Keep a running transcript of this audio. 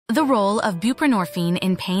The role of buprenorphine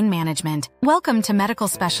in pain management. Welcome to Medical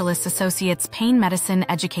Specialists Associates Pain Medicine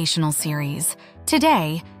Educational Series.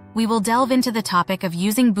 Today, we will delve into the topic of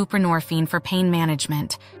using buprenorphine for pain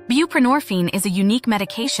management. Buprenorphine is a unique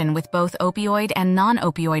medication with both opioid and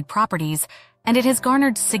non-opioid properties, and it has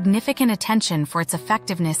garnered significant attention for its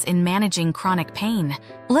effectiveness in managing chronic pain.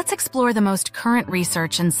 Let's explore the most current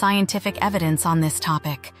research and scientific evidence on this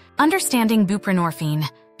topic. Understanding buprenorphine.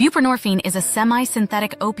 Buprenorphine is a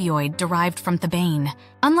semi-synthetic opioid derived from thebaine.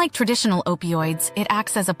 Unlike traditional opioids, it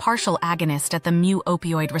acts as a partial agonist at the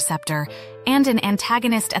mu-opioid receptor and an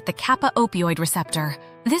antagonist at the kappa-opioid receptor.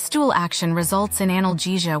 This dual action results in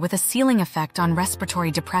analgesia with a ceiling effect on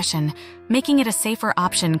respiratory depression, making it a safer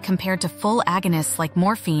option compared to full agonists like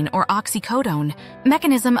morphine or oxycodone.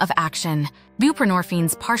 Mechanism of action.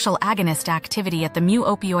 Buprenorphine's partial agonist activity at the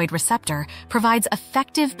mu-opioid receptor provides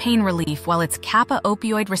effective pain relief, while its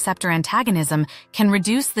kappa-opioid receptor antagonism can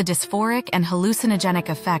reduce the dysphoric and hallucinogenic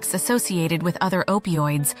effects associated with other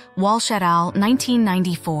opioids. Walsh et al.,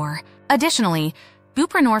 1994. Additionally,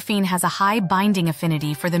 buprenorphine has a high binding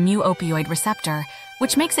affinity for the mu-opioid receptor,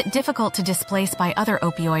 which makes it difficult to displace by other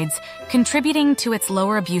opioids, contributing to its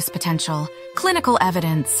lower abuse potential. Clinical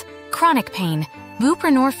evidence. Chronic pain.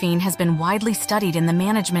 Buprenorphine has been widely studied in the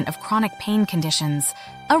management of chronic pain conditions.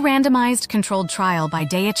 A randomized controlled trial by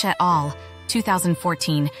Daitch et al.,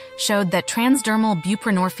 2014, showed that transdermal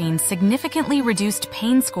buprenorphine significantly reduced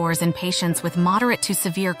pain scores in patients with moderate to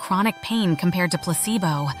severe chronic pain compared to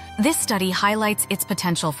placebo. This study highlights its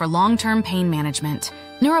potential for long-term pain management.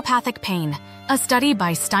 Neuropathic pain. A study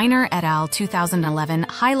by Steiner et al. 2011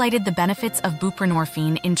 highlighted the benefits of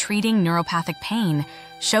buprenorphine in treating neuropathic pain,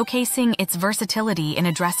 showcasing its versatility in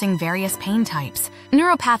addressing various pain types.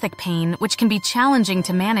 Neuropathic pain, which can be challenging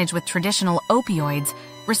to manage with traditional opioids,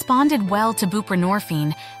 responded well to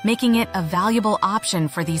buprenorphine, making it a valuable option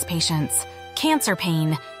for these patients. Cancer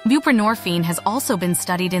pain. Buprenorphine has also been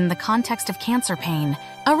studied in the context of cancer pain.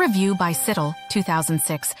 A review by Sittl,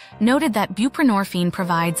 2006, noted that buprenorphine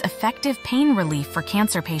provides effective pain relief for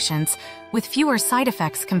cancer patients with fewer side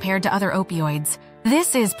effects compared to other opioids.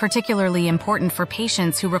 This is particularly important for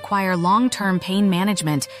patients who require long-term pain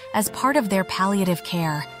management as part of their palliative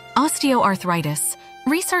care. Osteoarthritis.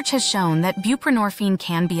 Research has shown that buprenorphine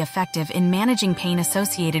can be effective in managing pain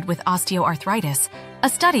associated with osteoarthritis. A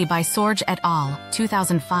study by Sorge et al.,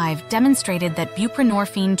 2005, demonstrated that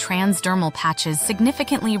buprenorphine transdermal patches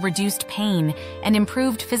significantly reduced pain and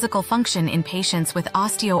improved physical function in patients with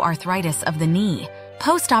osteoarthritis of the knee.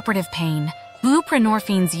 Postoperative pain.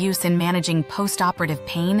 Buprenorphine's use in managing postoperative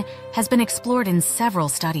pain has been explored in several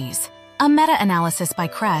studies. A meta-analysis by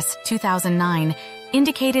Kress, 2009,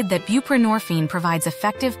 indicated that buprenorphine provides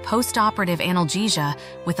effective postoperative analgesia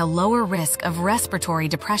with a lower risk of respiratory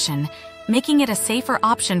depression, making it a safer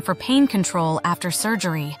option for pain control after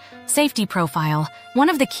surgery. Safety profile. One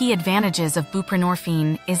of the key advantages of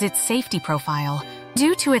buprenorphine is its safety profile.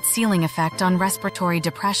 Due to its ceiling effect on respiratory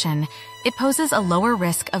depression, it poses a lower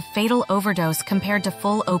risk of fatal overdose compared to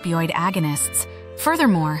full opioid agonists.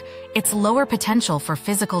 Furthermore, its lower potential for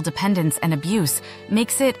physical dependence and abuse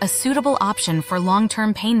makes it a suitable option for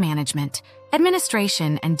long-term pain management.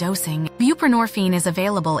 Administration and dosing. Buprenorphine is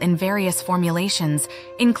available in various formulations,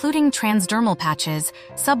 including transdermal patches,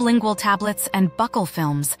 sublingual tablets, and buccal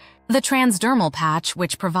films. The transdermal patch,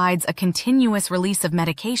 which provides a continuous release of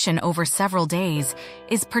medication over several days,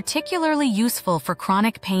 is particularly useful for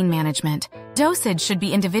chronic pain management. Dosage should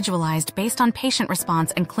be individualized based on patient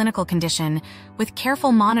response and clinical condition, with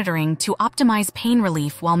careful monitoring to optimize pain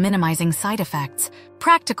relief while minimizing side effects.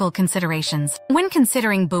 Practical considerations. When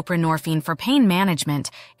considering buprenorphine for pain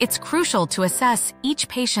management, it's crucial to assess each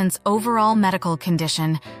patient's overall medical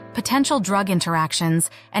condition, potential drug interactions,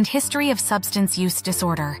 and history of substance use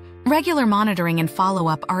disorder. Regular monitoring and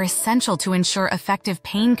follow-up are essential to ensure effective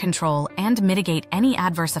pain control and mitigate any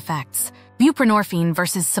adverse effects. Buprenorphine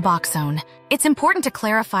versus Suboxone. It's important to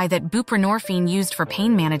clarify that buprenorphine used for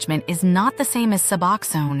pain management is not the same as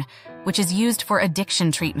Suboxone, which is used for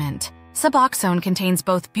addiction treatment. Suboxone contains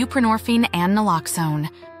both buprenorphine and naloxone.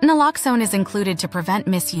 Naloxone is included to prevent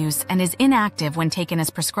misuse and is inactive when taken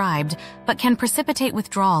as prescribed, but can precipitate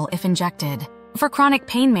withdrawal if injected. For chronic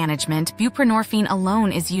pain management, buprenorphine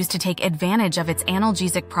alone is used to take advantage of its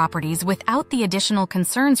analgesic properties without the additional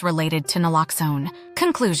concerns related to naloxone.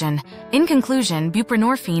 Conclusion. In conclusion,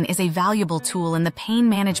 buprenorphine is a valuable tool in the pain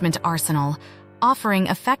management arsenal, offering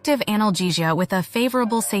effective analgesia with a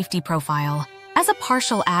favorable safety profile. As a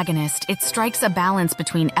partial agonist, it strikes a balance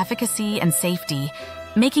between efficacy and safety,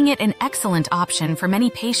 making it an excellent option for many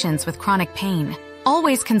patients with chronic pain.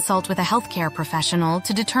 Always consult with a healthcare professional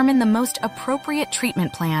to determine the most appropriate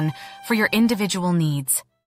treatment plan for your individual needs.